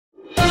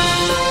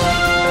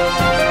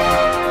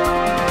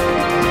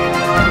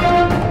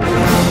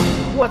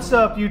What's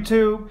up,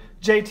 YouTube?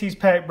 JT's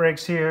Pack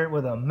Breaks here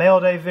with a mail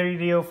day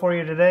video for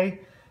you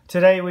today.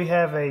 Today we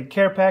have a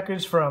care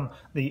package from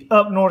the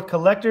Up North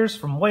Collectors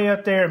from way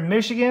up there in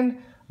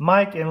Michigan.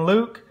 Mike and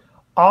Luke,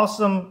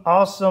 awesome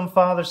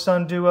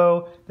father-son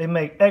duo. They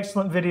make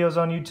excellent videos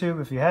on YouTube.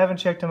 If you haven't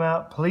checked them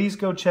out, please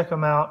go check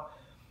them out.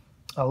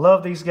 I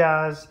love these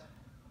guys.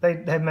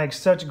 They make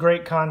such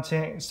great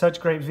content,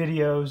 such great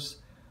videos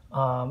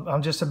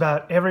on just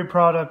about every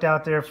product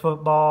out there,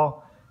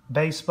 football,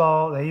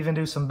 baseball. They even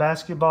do some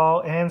basketball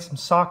and some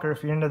soccer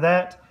if you're into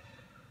that.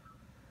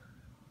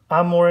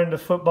 I'm more into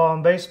football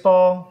and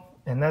baseball,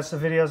 and that's the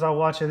videos I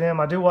watch of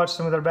them. I do watch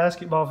some of their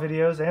basketball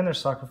videos and their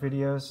soccer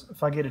videos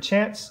if I get a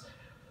chance.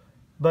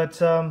 But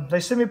they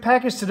sent me a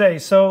package today,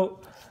 so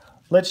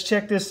let's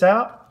check this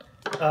out.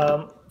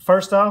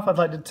 First off, I'd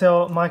like to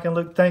tell Mike and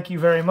Luke thank you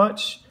very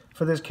much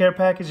for this care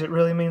package. It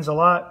really means a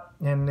lot,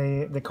 and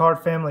the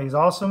card family is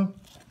awesome.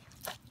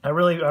 I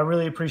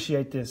really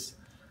appreciate this.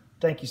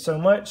 Thank you so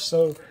much.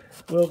 So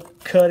we'll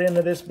cut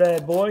into this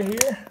bad boy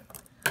here.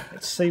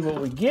 Let's see what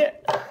we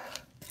get.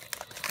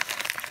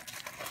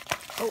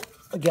 Oh,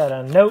 I got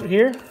a note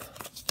here.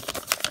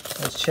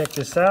 Let's check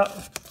this out.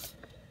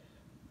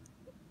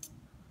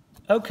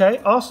 Okay,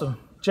 awesome.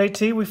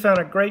 JT, we found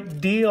a great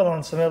deal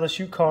on some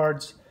LSU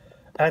cards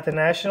at the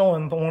National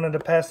and wanted to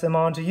pass them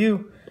on to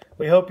you.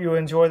 We hope you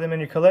enjoy them in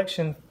your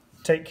collection.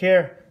 Take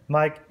care,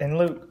 Mike and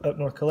Luke, Up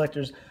North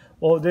Collectors.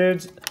 Well,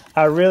 dudes,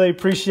 I really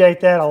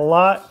appreciate that a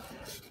lot.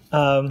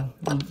 You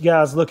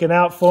guys looking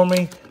out for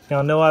me.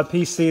 Y'all know I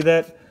PC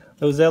that.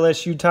 Those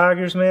LSU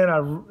Tigers, man,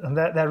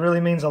 that really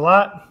means a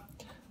lot.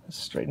 Let's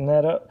straighten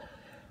that up.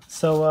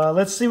 So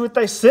let's see what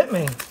they sent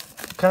me.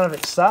 I'm kind of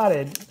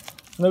excited.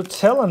 No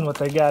telling what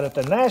they got at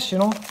the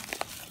National.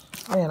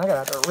 Man, I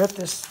gotta have to rip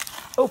this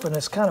open.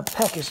 This kind of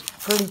package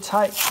pretty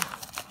tight.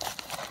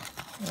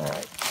 All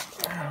right.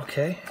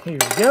 Okay, here we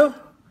go.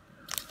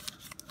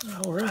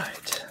 All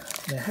right.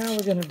 Now, how are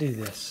we gonna do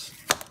this?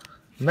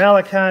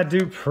 Malachi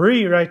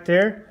Dupree right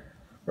there,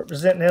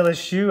 representing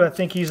LSU. I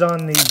think he's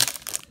on the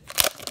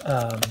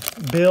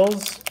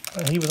Bills.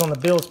 He was on the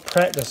Bills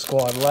practice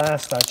squad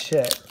last I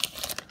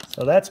checked.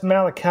 So that's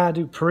Malachi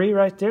Dupree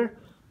right there.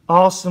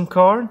 Awesome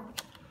card.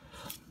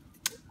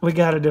 We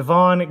got a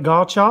Devon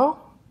Gauchaw,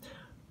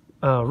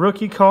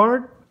 rookie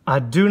card. I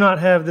do not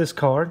have this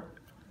card.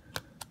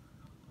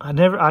 I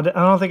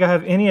don't think I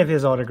have any of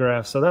his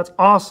autographs. So that's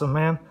awesome,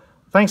 man.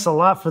 Thanks a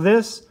lot for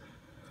this.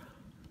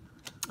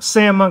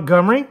 Sam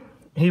Montgomery,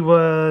 he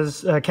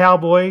was a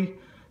Cowboy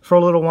for a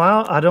little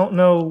while. I don't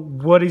know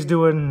what he's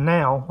doing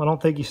now. I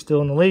don't think he's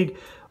still in the league.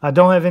 I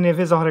don't have any of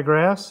his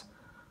autographs.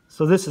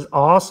 So this is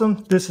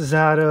awesome. This is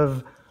out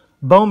of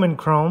Bowman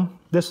Chrome.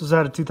 This was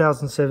out of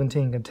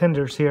 2017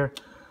 Contenders here.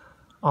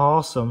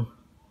 Awesome.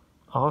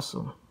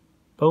 Awesome.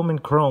 Bowman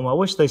Chrome. I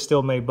wish they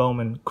still made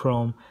Bowman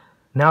Chrome.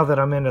 Now that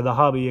I'm into the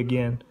hobby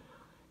again,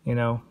 you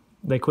know,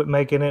 they quit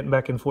making it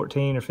back in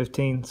 14 or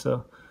 15,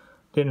 so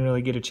didn't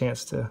really get a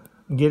chance to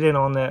get in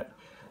on that,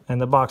 and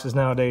the boxes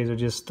nowadays are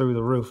just through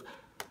the roof.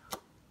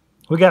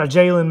 We got a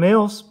Jalen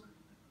Mills.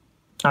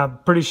 I'm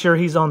pretty sure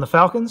he's on the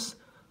Falcons.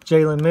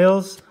 Jalen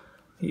Mills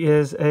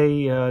is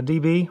a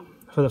DB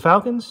for the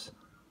Falcons,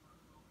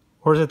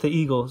 or is it the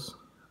Eagles?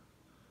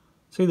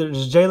 See,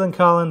 there's Jalen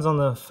Collins on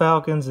the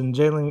Falcons, and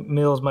Jalen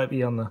Mills might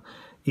be on the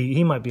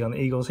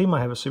Eagles. He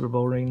might have a Super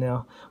Bowl ring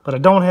now, but I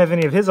don't have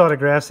any of his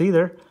autographs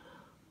either.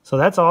 So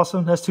that's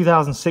awesome. That's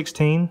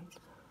 2016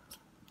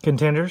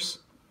 Contenders.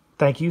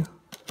 Thank you.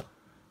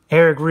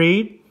 Eric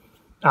Reed.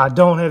 I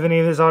don't have any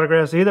of his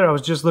autographs either. I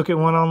was just looking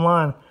at one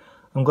online.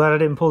 I'm glad I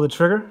didn't pull the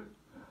trigger.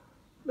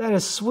 That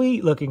is a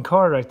sweet looking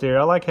card right there.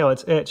 I like how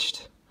it's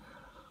etched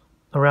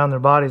around their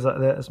bodies like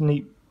that. It's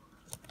neat.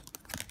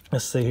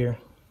 Let's see here.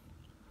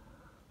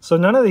 So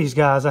none of these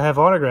guys I have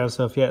autographs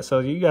of yet. So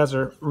you guys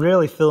are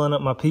really filling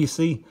up my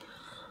PC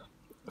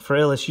for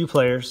LSU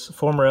players,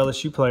 former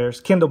LSU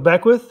players. Kendall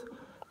Beckwith,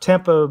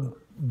 Tampa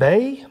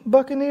Bay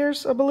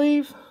Buccaneers, I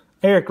believe.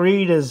 Eric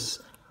Reed is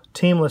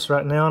teamless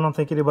right now. I don't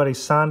think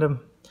anybody's signed him.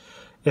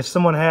 If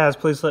someone has,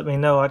 please let me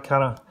know. I'd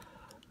kind of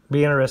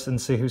be interested in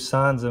see who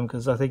signs him,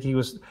 because I think he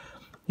was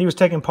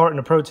taking part in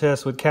a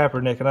protest with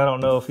Kaepernick, and I don't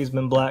know if he's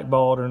been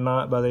blackballed or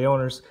not by the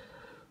owners.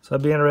 So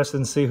I'd be interested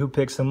in see who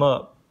picks him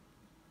up.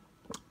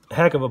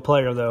 Heck of a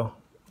player, though.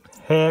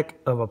 Heck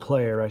of a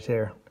player right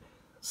there.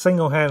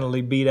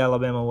 Single-handedly beat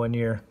Alabama one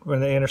year with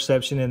the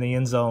interception in the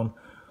end zone.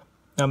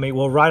 I mean,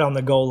 well, right on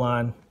the goal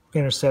line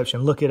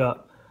interception. Look it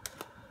up.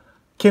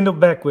 Kendall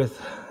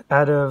Beckwith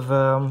out of,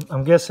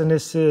 I'm guessing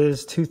this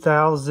is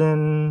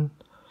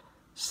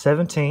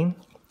 2017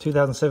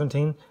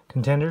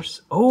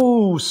 Contenders.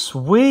 Oh,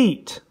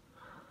 sweet.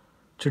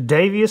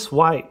 Tre'Davious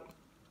White.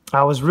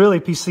 I was really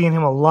PCing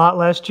him a lot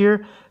last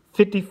year.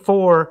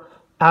 54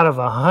 out of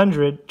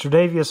 100.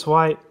 Tre'Davious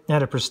White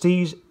out of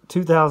Prestige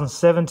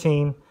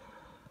 2017.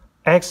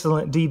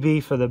 Excellent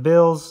DB for the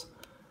Bills.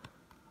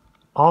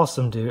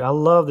 Awesome, dude. I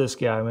love this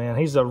guy, man.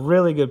 He's a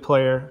really good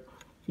player.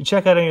 If you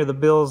check out any of the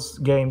Bills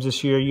games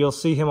this year, you'll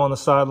see him on the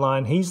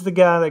sideline. He's the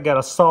guy that got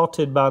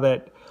assaulted by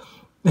that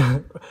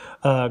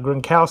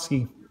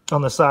Gronkowski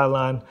on the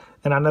sideline.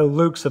 And I know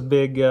Luke's a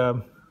big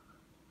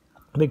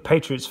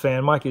Patriots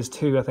fan. Mike is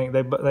too. I think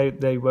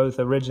they both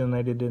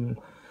originated in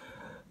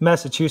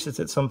Massachusetts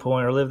at some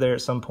point or lived there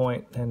at some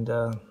point, and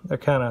they're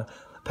kind of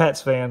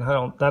Pats fan.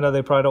 I know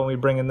they probably don't want me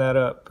bringing that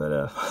up,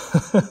 but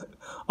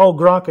old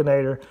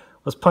Gronkinator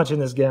was punching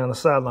this guy on the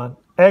sideline.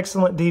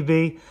 Excellent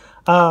DB.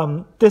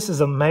 This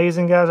is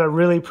amazing, guys. I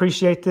really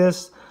appreciate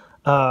this.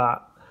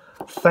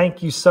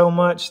 Thank you so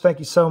much. Thank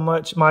you so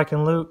much, Mike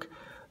and Luke.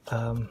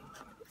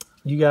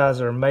 You guys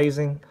are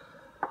amazing.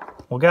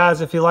 Well,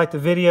 guys, if you like the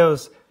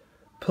videos,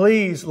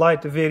 please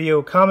like the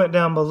video. Comment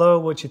down below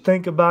what you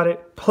think about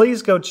it.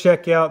 Please go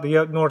check out the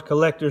Up North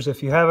Collectors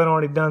if you haven't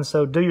already done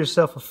so. Do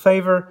yourself a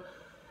favor.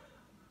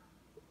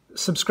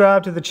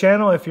 Subscribe to the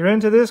channel if you're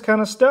into this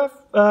kind of stuff.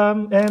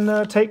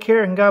 And take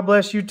care, and God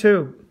bless you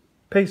too.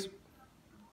 Peace.